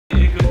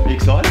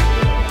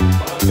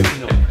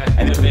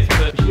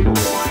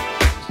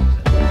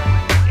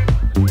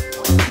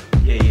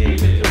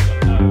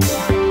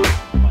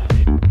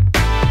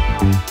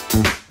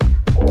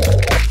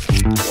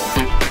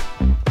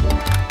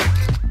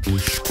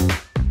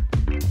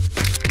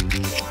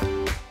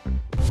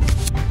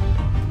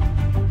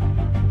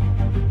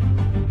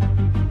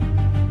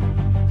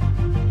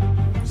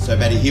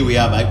here we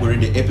are, mate. We're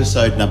into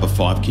episode number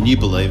 5. Can you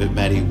believe it,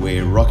 Matty?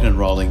 We're rocking and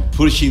rolling,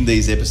 pushing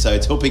these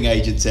episodes, helping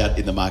agents out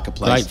in the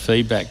marketplace. Great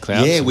feedback,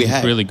 Claudio. Yeah, we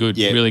have. Really good.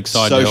 Yeah. Really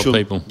excited to help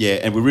people. Yeah,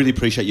 and we really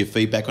appreciate your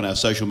feedback on our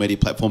social media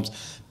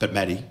platforms. But,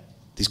 Matty,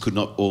 this could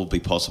not all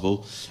be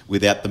possible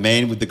without the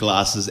man with the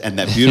glasses and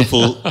that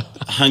beautiful,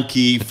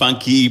 hunky,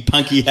 funky,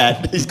 punky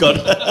hat he's got.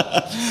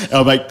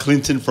 Our mate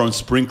Clinton from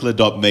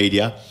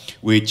Sprinkler.media,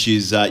 which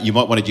is, you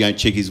might want to go and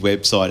check his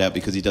website out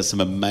because he does some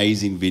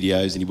amazing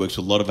videos and he works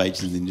with a lot of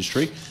agents in the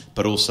industry,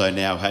 but also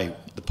now, hey,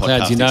 the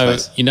podcasting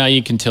Clouds, space. you know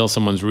you can tell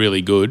someone's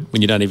really good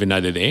when you don't even know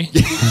they're there.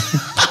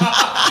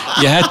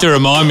 You had to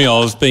remind me I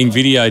was being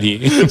videoed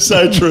here.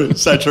 So true,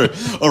 so true.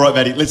 All right,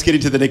 Matty, let's get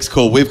into the next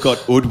call. We've got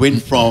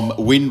Audwin from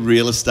Win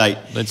Real Estate.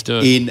 Let's do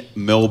it. In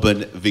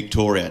Melbourne,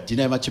 Victoria. Do you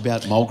know much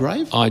about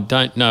Mulgrave? I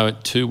don't know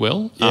it too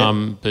well,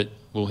 but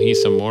we'll hear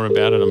some more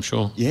about it, I'm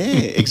sure. Yeah,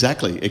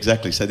 exactly.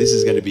 So this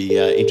is going to be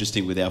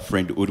interesting with our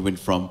friend Audwin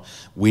from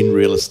Win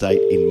Real Estate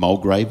in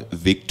Mulgrave,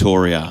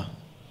 Victoria.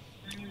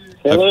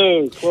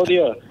 Hello,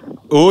 Claudio.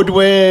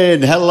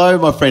 Audwin, hello,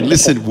 my friend.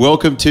 Listen,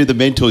 welcome to the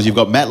Mentors. You've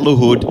got Matt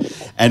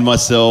Lahood and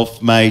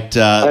myself, mate.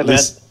 Hi,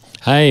 Matt.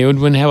 Hey,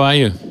 Audwin, how are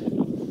you?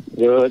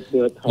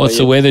 Good. What's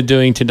the weather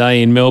doing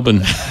today in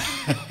Melbourne?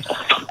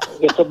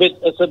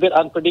 It's a bit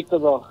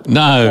unpredictable.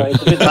 No.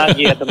 It's a bit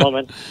muggy at the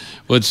moment.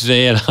 What's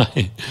that?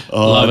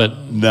 Love it.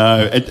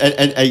 No,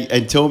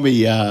 and tell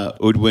me,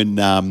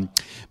 Audwin,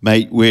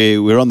 mate,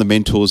 we're on the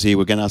Mentors here.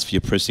 We're going to ask for your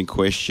pressing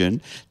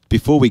question.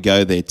 Before we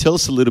go there, tell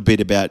us a little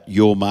bit about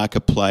your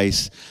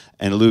marketplace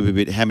and a little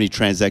bit how many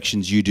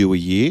transactions you do a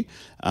year.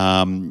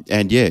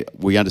 And yeah,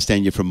 we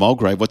understand you're from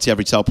Mulgrave. What's the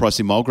average sale price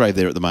in Mulgrave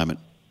there at the moment?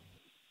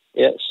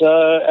 Yeah,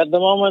 so at the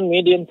moment,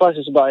 median price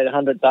is about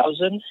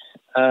 100,000.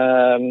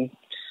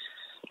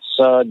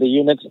 So the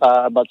units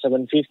are about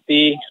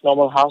 750.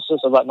 Normal houses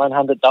about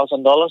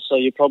 $900,000. So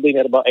you probably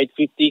need about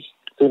 850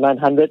 to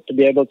 900 to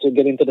be able to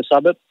get into the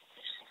suburb.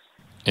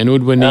 And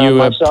Audwin,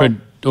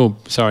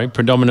 are you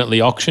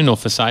predominantly auction or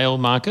for sale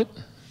market?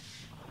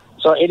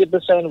 So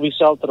 80% we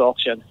sell through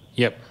auction.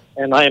 Yep.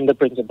 And I am the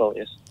principal,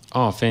 yes.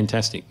 Oh,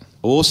 fantastic.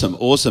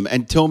 Awesome.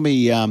 And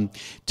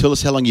tell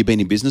us how long you've been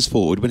in business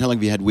for, Audwin. How long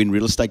have you had Win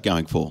Real Estate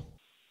going for?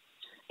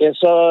 Yeah,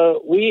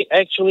 so we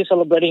actually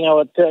celebrating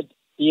our 3rd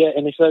year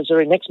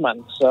anniversary next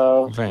month.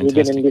 So We've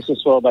been in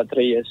business for about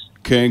 3 years.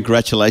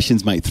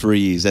 Congratulations, mate. 3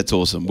 years. That's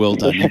awesome. Well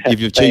done.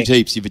 You've achieved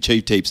heaps.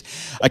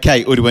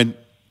 Okay, Audwin,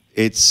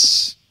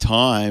 it's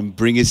time.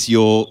 Bring us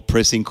your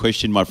pressing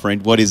question, my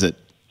friend. What is it?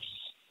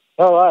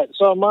 All right.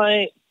 So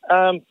my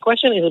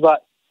question is about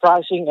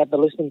pricing at the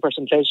listing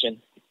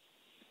presentation.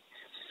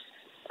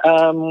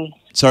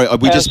 Sorry,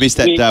 we just missed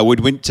that.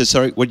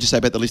 Sorry, what did you say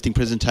about the listing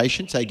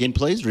presentation? Say again,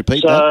 please.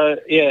 Repeat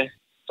that. Yeah.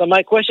 So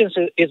my question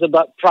is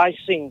about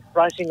pricing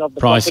of the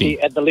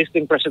property at the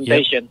listing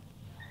presentation.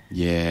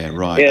 Yep. Yeah,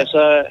 right. Yeah.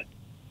 So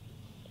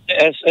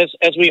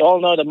as we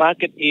all know, the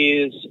market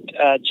is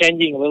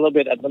changing a little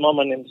bit at the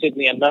moment in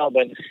Sydney and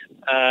Melbourne.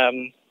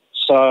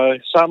 So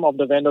some of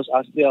the vendors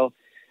are still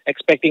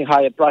expecting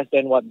higher price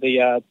than what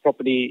the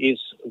property is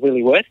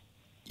really worth.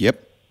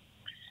 Yep.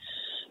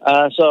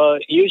 So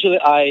usually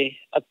I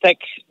attack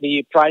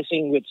the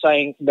pricing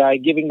by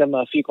giving them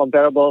a few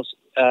comparables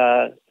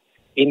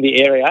in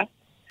the area.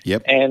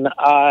 Yep. And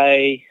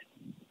I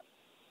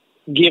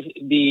give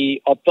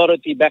the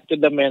authority back to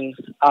them and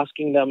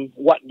asking them,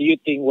 what do you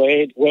think,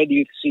 where do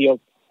you see your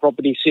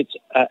property sits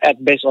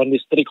at based on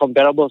these 3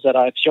 comparables that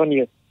I've shown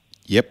you?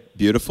 Yep.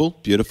 Beautiful.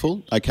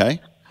 Okay.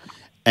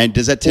 And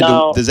does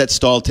that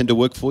style tend to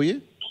work for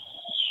you?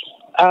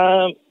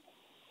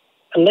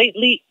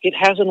 Lately, it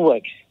hasn't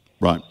worked.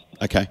 Right.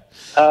 Okay.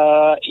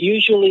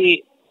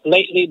 Usually,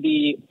 lately,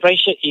 the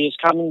pressure is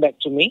coming back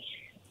to me.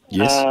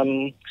 Yes.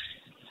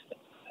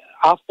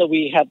 After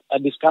we had a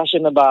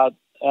discussion about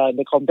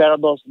the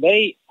comparables,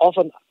 they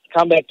often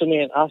come back to me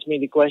and ask me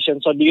the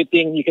question, so do you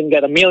think you can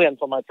get $1 million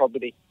for my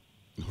property?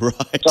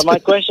 Right. So my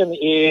question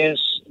is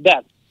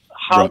that,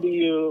 how do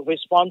you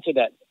respond to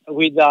that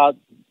without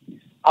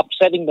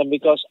upsetting them?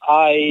 Because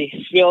I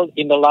feel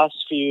in the last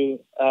few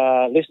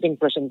listing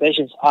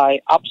presentations, I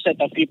upset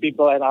a few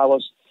people and I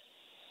was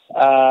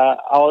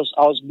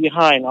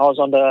behind. I was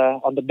on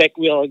the back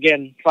wheel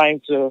again, trying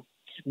to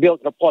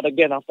build rapport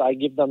again after I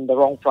give them the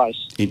wrong price.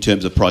 In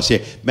terms of price, yeah.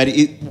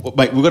 Matty,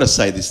 mate, we've got to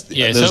say this.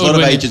 Yeah, there's a lot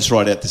of agents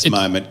right at this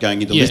moment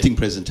going into listing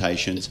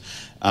presentations.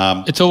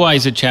 It's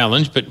always a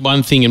challenge, but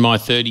one thing in my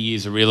 30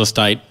 years of real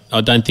estate,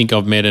 I don't think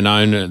I've met an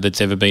owner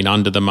that's ever been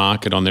under the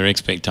market on their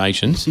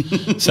expectations.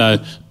 So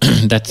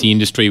that's the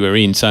industry we're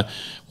in. So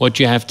what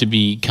you have to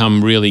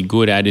become really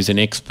good at is an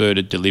expert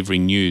at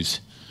delivering news,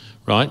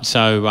 right?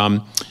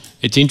 So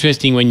it's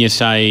interesting when you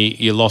say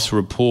you lost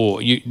rapport.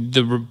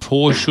 The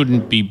rapport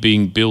shouldn't be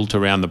being built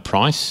around the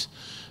price.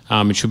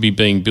 It should be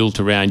being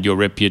built around your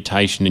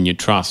reputation and your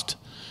trust.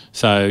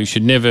 So you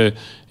should never,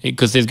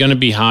 because there's going to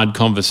be hard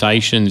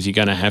conversations you're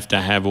going to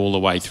have all the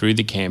way through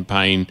the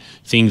campaign,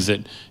 things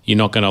that you're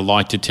not going to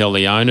like to tell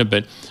the owner.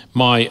 But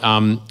my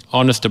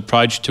honest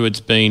approach to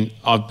it's been,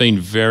 I've been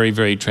very,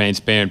 very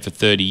transparent for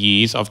 30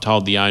 years. I've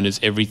told the owners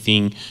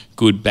everything,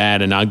 good,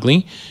 bad and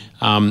ugly.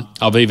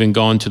 I've even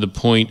gone to the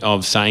point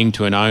of saying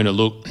to an owner,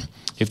 look,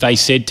 if they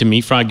said to me,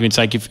 for argument's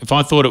sake, if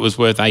I thought it was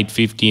worth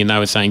 $850 and they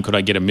were saying, could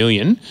I get $1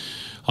 million?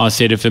 I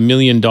said, if $1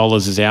 million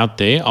is out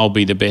there, I'll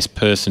be the best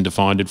person to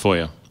find it for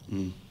you.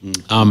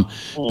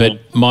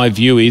 But my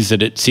view is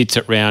that it sits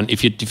at around,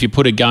 if you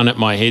put a gun at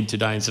my head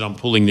today and said I'm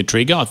pulling the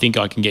trigger, I think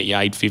I can get you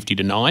 $850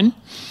 to $9,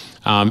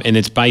 and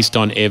it's based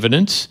on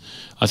evidence.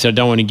 I said I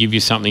don't want to give you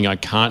something I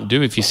can't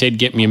do. If you said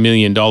get me $1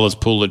 million,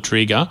 pull the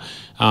trigger,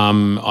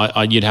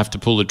 you'd have to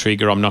pull the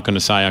trigger. I'm not going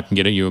to say I can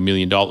get you $1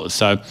 million.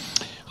 So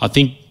I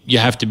think you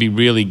have to be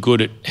really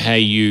good at how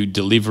you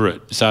deliver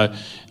it. So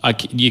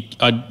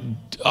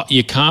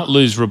you can't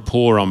lose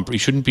rapport on. You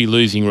shouldn't be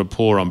losing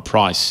rapport on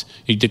price.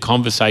 The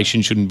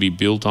conversation shouldn't be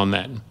built on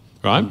that,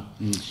 right?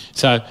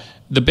 So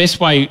the best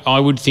way I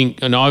would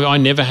think, and I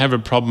never have a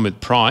problem with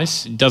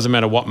price. It doesn't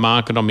matter what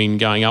market I'm in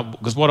going up,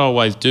 because what I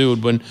always do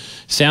when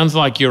sounds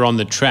like you're on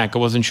the track. I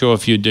wasn't sure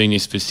if you're doing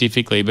this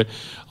specifically, but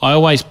I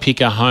always pick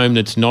a home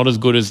that's not as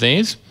good as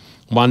theirs,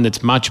 one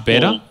that's much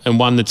better, and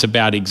one that's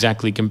about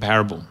exactly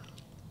comparable.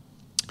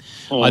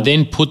 I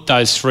then put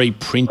those 3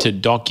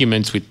 printed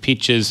documents with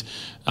pictures,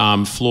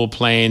 floor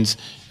plans,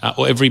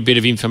 or every bit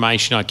of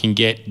information I can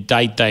get,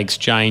 date they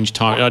exchange,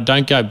 time. I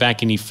don't go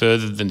back any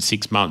further than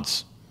 6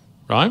 months,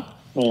 right?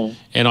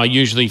 And I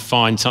usually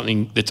find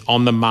something that's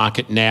on the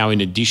market now in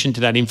addition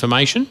to that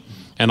information,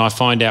 and I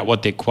find out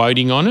what they're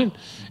quoting on it,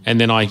 and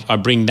then I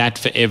bring that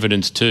for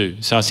evidence too.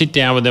 So I sit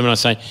down with them and I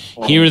say,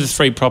 here are the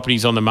 3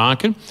 properties on the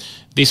market.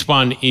 This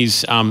one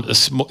is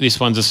this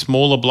one's a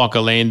smaller block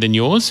of land than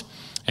yours,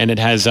 and it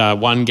has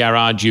 1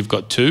 garage, you've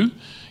got 2.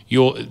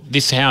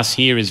 This house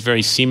here is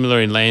very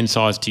similar in land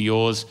size to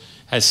yours,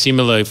 has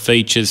similar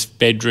features,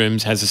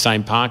 bedrooms, has the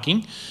same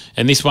parking.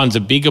 And this one's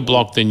a bigger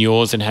block than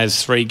yours and has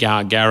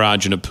 3-car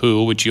garage and a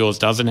pool, which yours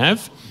doesn't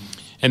have.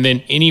 And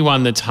then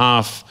anyone that's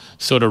half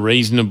sort of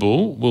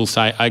reasonable will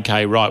say,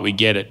 okay, right, we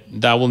get it.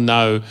 They will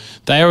know.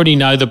 They already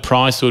know the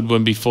price,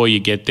 Audwin, before you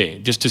get there.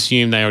 Just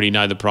assume they already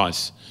know the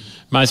price.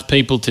 Most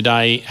people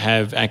today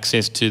have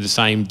access to the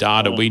same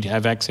data we'd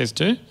have access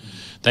to.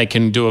 They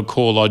can do a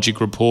core logic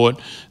report.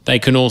 They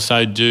can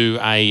also do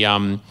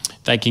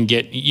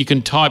you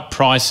can type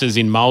prices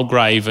in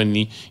Mulgrave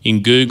and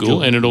in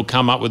Google and it'll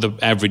come up with an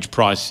average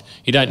price.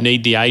 You don't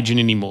need the agent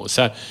anymore.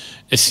 So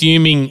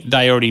assuming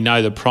they already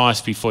know the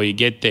price before you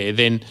get there,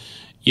 then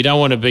you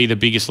don't want to be the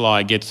biggest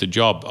liar gets the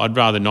job. I'd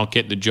rather not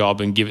get the job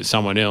and give it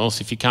someone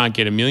else. If you can't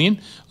get $1 million,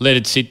 let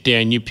it sit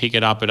there and you pick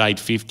it up at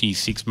 $850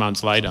 6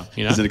 months later.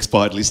 You know? As an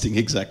expired listing,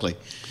 exactly.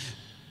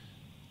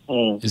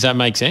 Does that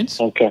make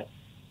sense? Okay.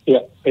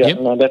 Yeah,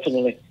 no,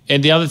 definitely.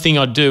 And the other thing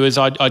I'd do is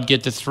I'd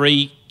get the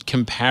 3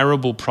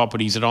 comparable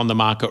properties that are on the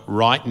market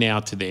right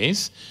now to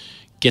theirs,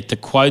 get the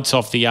quotes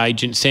off the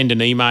agent, send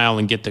an email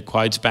and get the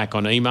quotes back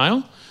on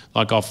email,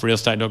 like off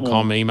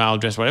realestate.com, email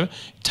address, whatever.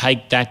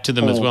 Take that to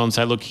them as well and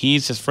say, look,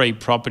 here's the 3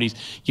 properties.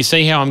 You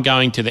see how I'm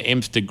going to the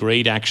nth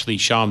degree to actually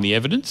show them the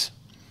evidence?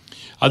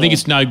 I think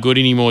it's no good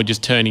anymore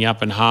just turning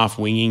up and half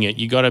winging it.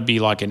 You got to be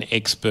like an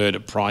expert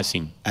at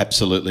pricing.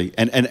 Absolutely,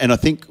 and I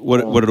think what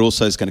it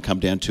also is going to come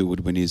down to,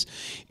 Woodwin,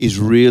 is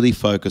really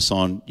focus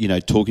on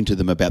talking to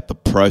them about the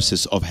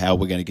process of how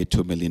we're going to get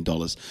to $1 million.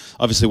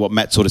 Obviously, what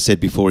Matt sort of said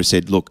before, he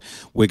said, look,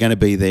 we're going to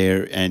be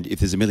there, and if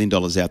there's $1 million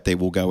out there,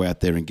 we'll go out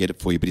there and get it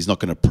for you. But he's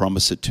not going to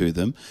promise it to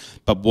them.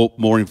 But what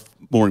more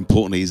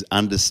importantly is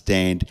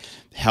understand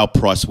how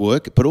price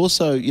work, but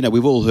also,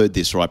 we've all heard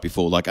this right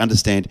before, like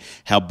understand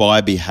how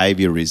buyer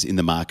behaviour is in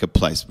the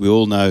marketplace. We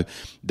all know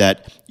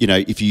that,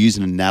 if you use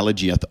an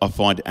analogy, I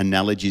find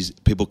analogies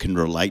people can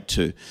relate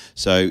to.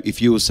 So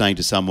if you were saying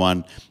to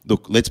someone,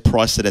 look, let's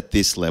price it at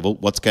this level,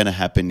 what's going to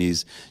happen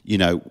is,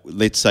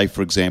 let's say,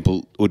 for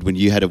example, when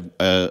you had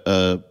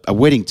a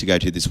wedding to go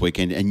to this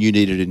weekend and you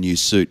needed a new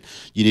suit,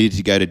 you needed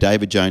to go to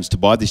David Jones to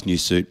buy this new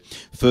suit.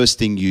 First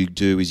thing you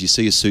do is you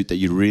see a suit that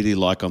you really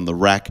like on the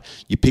rack,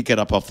 you pick it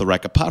up off the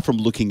rack. Apart from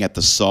looking at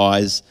the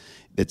size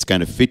that's going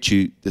to fit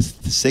you, the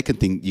second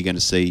thing you're going to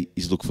see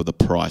is look for the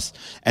price.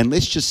 And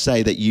let's just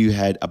say that you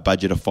had a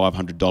budget of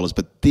 $500,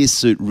 but this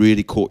suit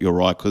really caught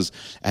your eye because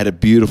it had a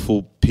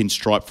beautiful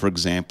pinstripe, for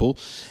example,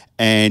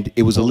 and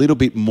it was a little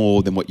bit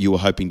more than what you were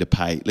hoping to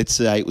pay. Let's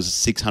say it was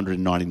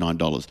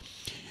 $699.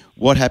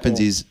 What happens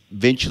is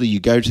eventually you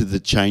go to the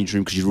change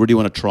room because you really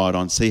want to try it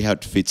on, see how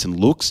it fits and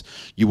looks.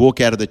 You walk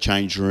out of the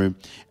change room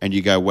and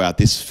you go, wow,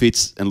 this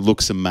fits and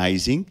looks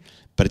amazing.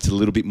 but it's a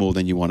little bit more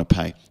than you want to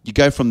pay. You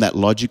go from that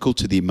logical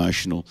to the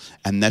emotional,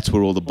 and that's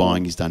where all the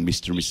buying is done,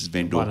 Mr. and Mrs.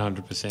 Vendor.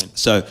 100%.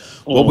 So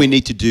what we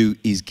need to do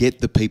is get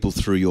the people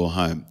through your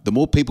home. The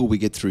more people we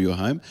get through your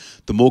home,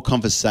 the more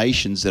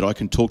conversations that I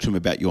can talk to them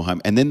about your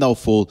home, and then they'll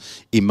fall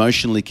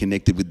emotionally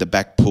connected with the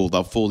back pool.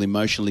 They'll fall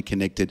emotionally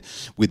connected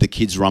with the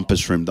kids'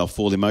 rumpus room. They'll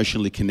fall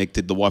emotionally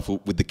connected, the wife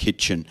with the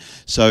kitchen.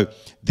 So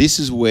this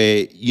is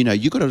where, you know,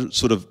 you've got to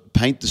sort of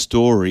paint the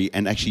story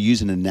and actually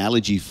use an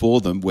analogy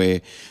for them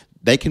where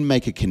they can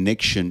make a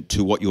connection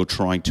to what you're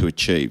trying to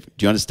achieve.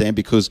 Do you understand?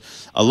 Because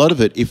a lot of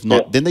it, if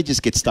not, then they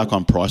just get stuck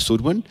on price,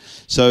 Audwin.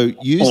 So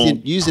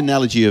use the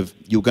analogy of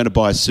you're going to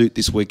buy a suit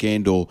this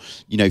weekend, or,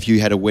 you know, if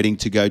you had a wedding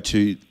to go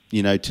to,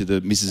 you know, to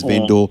the Mrs.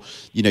 Vendor,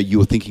 you know, you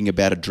were thinking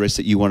about a dress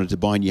that you wanted to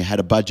buy and you had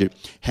a budget.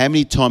 How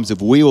many times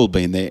have we all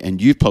been there,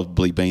 and you've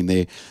probably been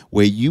there,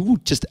 where you will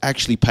just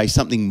actually pay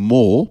something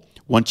more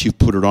once you've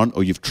put it on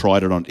or you've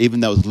tried it on,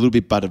 even though it's a little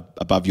bit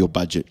above your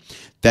budget?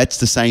 That's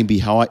the same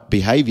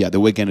behaviour that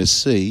we're going to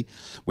see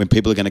when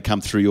people are going to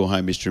come through your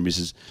home, Mr. and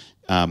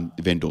Mrs.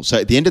 Vendor. So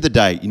at the end of the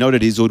day, you know what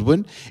it is,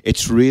 Audwin?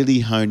 It's really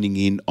honing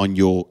in on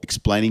your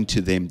explaining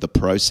to them the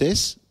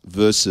process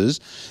versus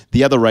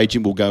the other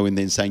agent will go in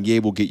there and saying, yeah,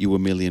 we'll get you $1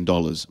 million,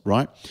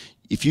 right?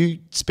 If you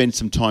spend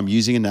some time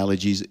using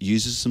analogies,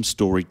 uses some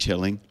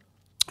storytelling,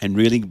 and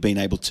really being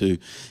able to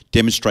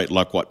demonstrate,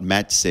 like what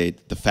Matt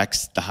said, the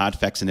facts, the hard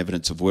facts and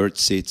evidence of where it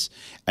sits,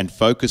 and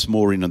focus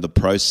more in on the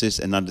process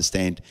and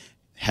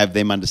have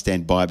them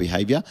understand buyer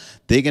behaviour,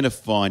 they're going to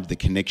find the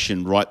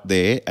connection right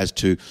there as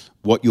to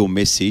what your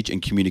message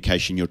and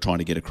communication you're trying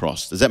to get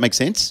across. Does that make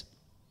sense?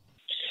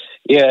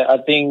 Yeah, I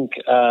think,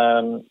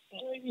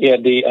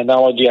 the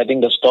analogy, I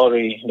think the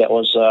story, that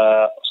was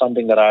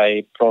something that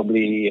I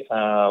probably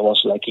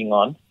was lacking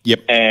on.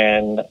 Yep.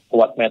 And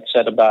what Matt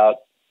said about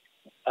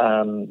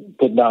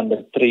put down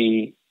the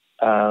three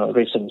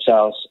recent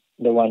sales,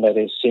 the one that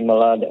is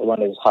similar, the one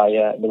that is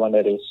higher, the one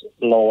that is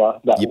lower,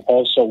 but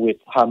also with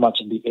how much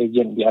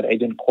the other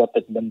agent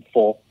quoted them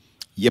for.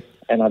 Yep.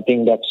 And I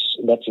think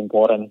that's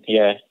important.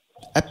 Yeah.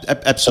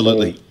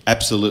 Absolutely.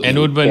 Absolutely. And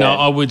Audwin,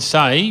 I would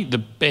say the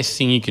best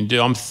thing you can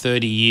do, I'm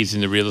 30 years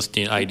in the real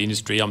estate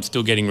industry. I'm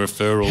still getting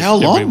referrals. How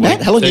long, every week.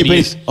 Matt? How long have you been?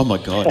 Years. Oh, my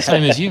God.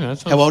 Same as you, man.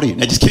 How old are you?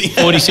 No, just kidding.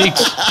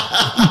 46.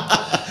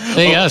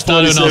 There you go. I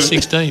started when I was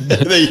 16.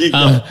 There you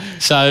go.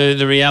 So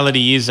the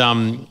reality is,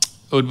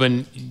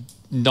 Audwin,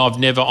 I've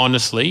never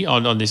honestly,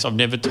 on this, I've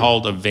never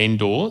told a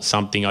vendor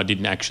something I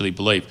didn't actually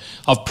believe.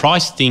 I've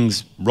priced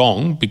things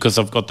wrong because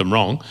I've got them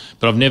wrong,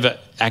 but I've never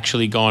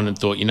actually gone and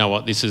thought, you know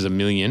what, this is $1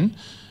 million.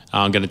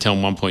 I'm going to tell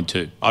them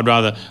 1.2.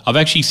 I've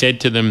actually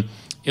said to them,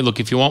 hey, look,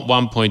 if you want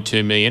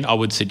 1.2 million, I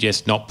would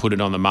suggest not put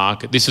it on the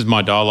market. This is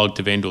my dialogue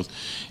to vendors.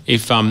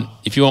 If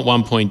you want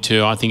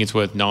 1.2, I think it's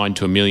worth 9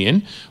 to $1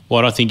 million.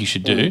 What I think you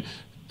should do,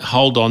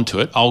 hold on to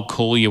it. I'll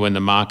call you when the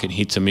market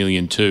hits $1.2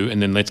 million,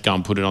 and then let's go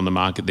and put it on the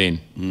market then.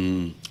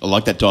 I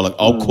like that dialogue.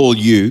 I'll call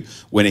you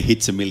when it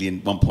hits $1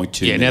 million,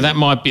 1.2 million. Now that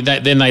might be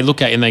that. Then they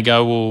look at it and they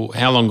go, well,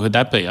 how long could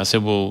that be? I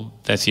said, well,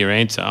 that's your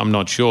answer. I'm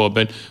not sure.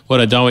 But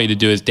what I don't want you to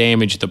do is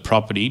damage the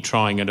property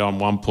trying it on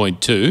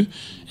 1.2,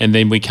 and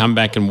then we come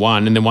back and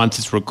won. And then once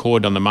it's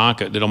recorded on the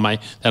market,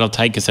 that'll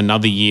take us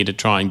another year to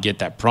try and get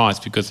that price,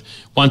 because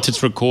once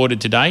it's recorded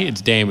today,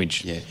 it's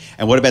damaged. Yeah.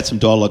 And what about some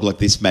dialogue like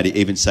this, Matty?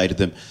 Even say to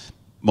them,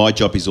 my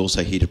job is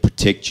also here to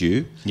protect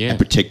you and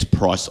protect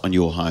price on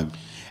your home.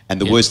 And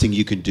the worst thing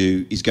you can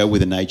do is go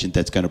with an agent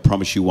that's going to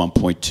promise you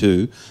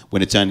 1.2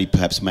 when it's only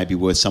perhaps maybe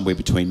worth somewhere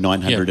between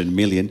 900 and $1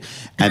 million,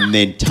 and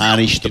then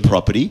tarnish the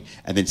property,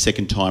 and then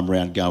second time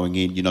round going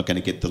in, you're not going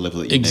to get the level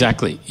that you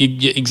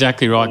need.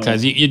 Exactly right,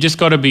 Kaz. You just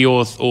got to be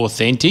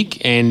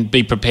authentic and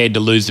be prepared to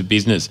lose the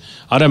business.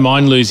 I don't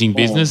mind losing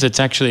business. It's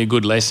actually a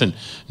good lesson.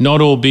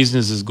 Not all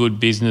business is good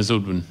business,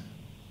 Audwin.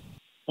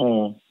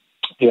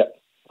 Yeah.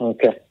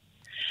 Okay.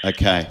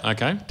 Okay.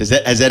 Has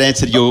that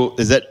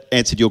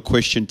answered your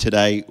question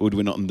today,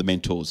 Audwin, on the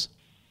mentors?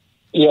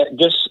 Yeah,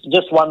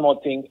 just one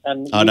more thing.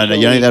 And no,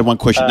 you only had one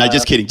question. No,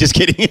 just kidding. You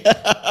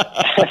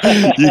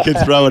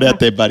can throw it out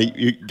there, buddy.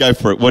 You go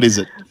for it. What is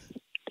it?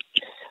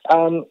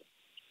 No,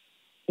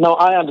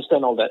 I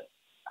understand all that.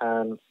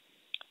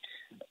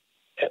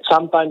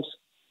 Sometimes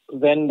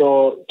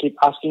vendor keep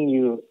asking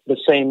you the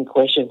same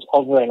questions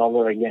over and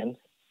over again,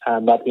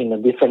 but in a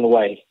different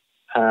way.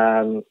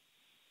 So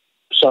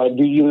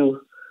do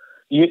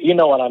you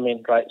know what I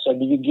mean, right? So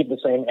do you give the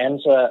same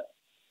answer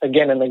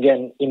again and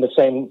again in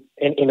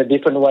a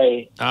different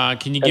way?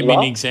 Can you give me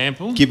an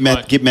example? Give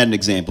Matt an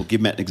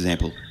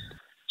example.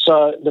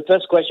 So the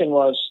first question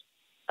was,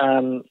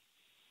 do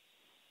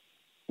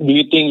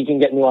you think you can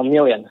get me $1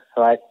 million,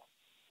 right?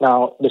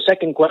 Now the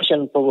second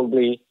question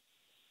probably,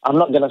 I'm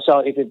not going to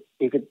sell if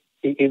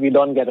you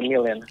don't get $1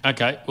 million.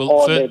 Okay.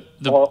 Well,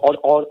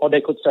 or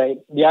they could say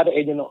the other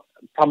agent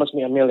promised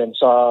me $1 million,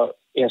 so.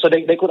 Yeah, so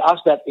they could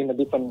ask that in a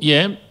different...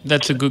 Yeah,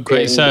 that's a good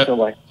question.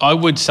 So I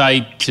would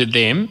say to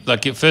them,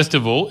 like, first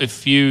of all,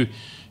 if you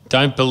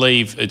don't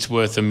believe it's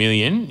worth $1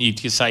 million, you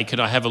say,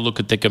 could I have a look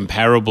at the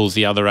comparables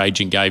the other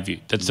agent gave you?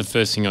 That's the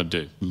first thing I'd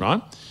do,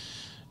 right?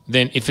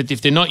 then if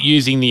they're not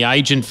using the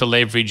agent for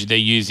leverage, they're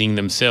using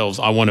themselves.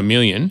 I want $1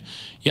 million.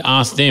 You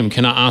ask them,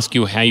 can I ask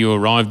you how you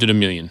arrived at $1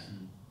 million?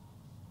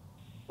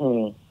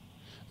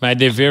 Mate,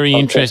 they're very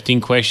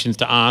interesting questions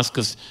to ask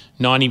because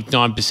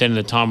 99% of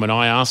the time when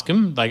I ask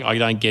them, I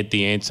don't get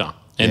the answer.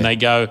 And they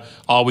go,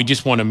 oh, we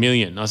just want $1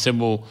 million. I said,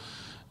 well,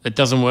 it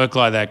doesn't work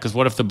like that because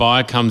what if the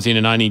buyer comes in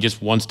and only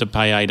just wants to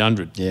pay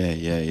 $800?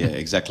 Yeah,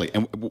 exactly.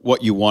 And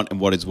what you want and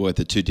what it's worth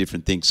are two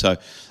different things. So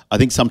I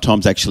think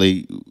sometimes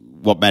actually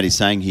what Matt is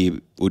saying here,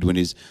 Audwin,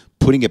 is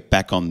putting it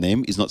back on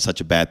them is not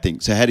such a bad thing.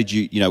 So how did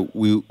you,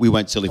 we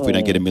won't sell if we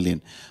don't get $1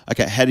 million.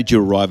 Okay, how did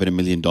you arrive at $1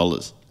 million?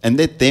 And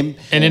let them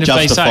And then if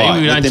justify.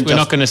 they say we're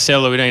not going to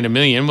sell it, we don't need $1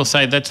 million, we'll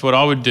say that's what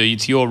I would do.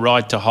 It's your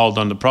right to hold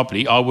on the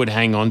property. I would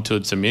hang on to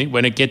it $1 million.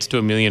 When it gets to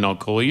 $1 million, I'll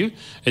call you.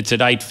 It's at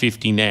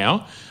 $850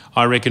 now.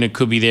 I reckon it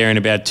could be there in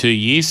about 2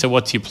 years. So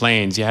what's your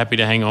plans? You happy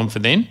to hang on for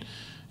then?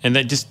 And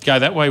just go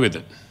that way with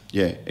it.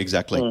 Yeah,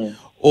 exactly.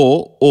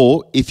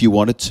 Or if you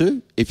wanted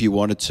to,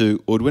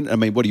 Audwin, I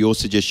mean, what are your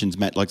suggestions,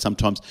 Matt? Like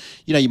sometimes,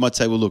 you might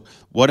say, well, look,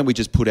 why don't we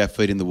just put our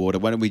feet in the water?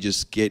 Why don't we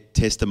just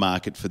test the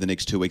market for the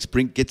next 2 weeks?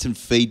 Get some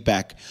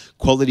feedback,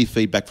 quality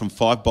feedback from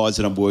 5 buyers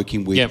that I'm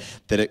working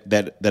with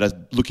that are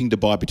looking to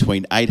buy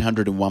between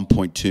 800 and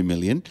 1.2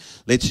 million.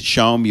 Let's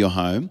show them your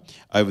home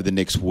over the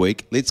next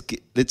week. Let's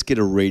get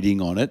a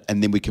reading on it,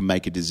 and then we can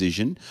make a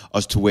decision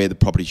as to where the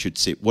property should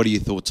sit. What are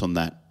your thoughts on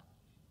that,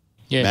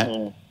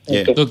 Matt?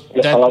 Yeah, look,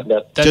 I like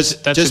that.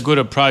 That's a good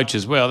approach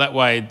as well. That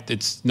way,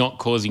 it's not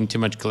causing too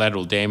much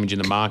collateral damage in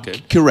the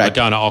market. Correct. Like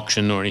going to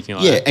auction or anything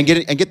like that. Yeah,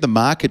 and get the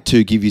market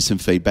to give you some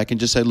feedback and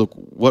just say, look,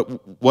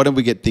 why don't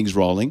we get things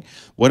rolling?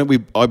 Why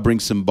don't I bring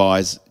some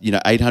buys,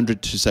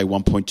 800 to say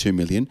 1.2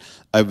 million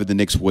over the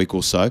next week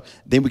or so?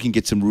 Then we can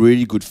get some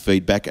really good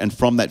feedback, and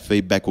from that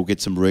feedback, we'll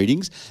get some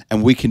readings,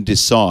 and we can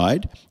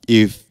decide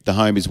if the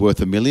home is worth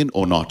 $1 million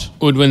or not.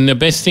 Woodwin, the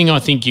best thing I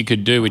think you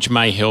could do, which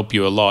may help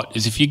you a lot,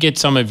 is if you get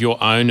some of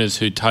your owners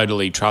who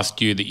totally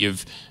trust you, that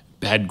you've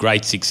had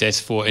great success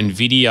for, and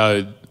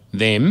video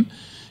them,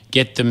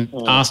 get them,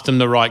 ask them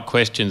the right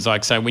questions.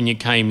 Like, say, when you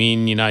came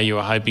in, you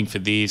were hoping for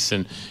this,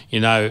 and,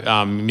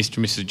 Mr. and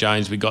Mrs.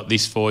 Jones, we got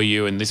this for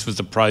you, and this was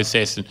the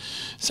process. And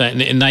so,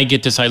 and they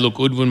get to say, look,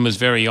 Audwin was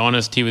very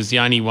honest. He was the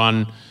only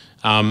one...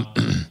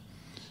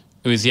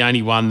 It was the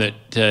only one that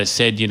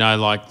said,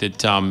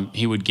 that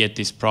he would get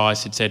this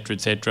price, et cetera, et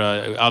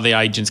cetera. Other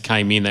agents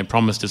came in, they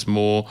promised us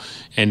more,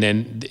 and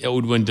then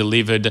Audwin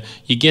delivered.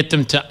 You get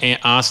them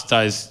to ask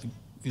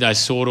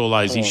sort all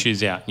those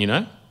issues out,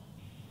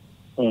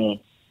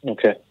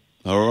 Okay.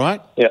 All right?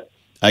 Yeah.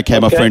 Okay,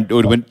 my friend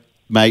Audwin.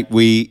 Mate,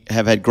 we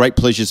have had great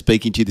pleasure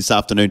speaking to you this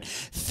afternoon.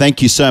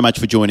 Thank you so much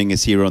for joining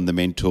us here on The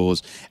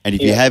Mentors. And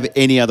if you have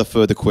any other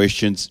further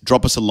questions,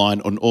 drop us a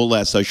line on all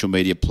our social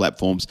media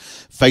platforms,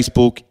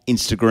 Facebook,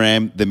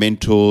 Instagram, The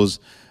Mentors.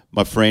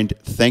 My friend,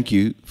 thank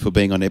you for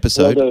being on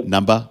episode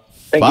number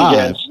 5. Thank you,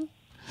 James.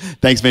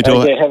 Thanks, Mentor.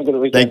 Okay, have a good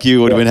weekend. Thank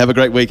you, Audwin. Have a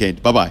great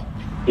weekend. Bye-bye.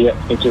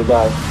 Yeah, you too.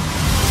 Bye.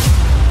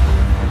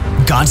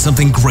 Got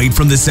something great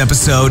from this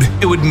episode?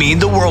 It would mean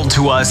the world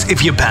to us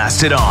if you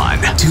passed it on.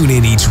 Tune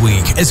in each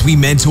week as we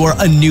mentor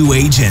a new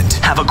agent.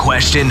 Have a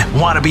question?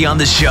 Want to be on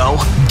the show?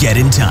 Get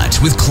in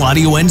touch with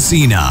Claudio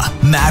Encina,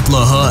 Matt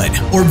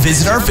Lahood, or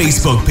visit our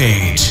Facebook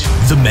page.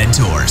 The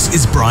Mentors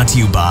is brought to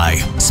you by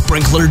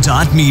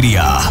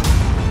Sprinkler.media.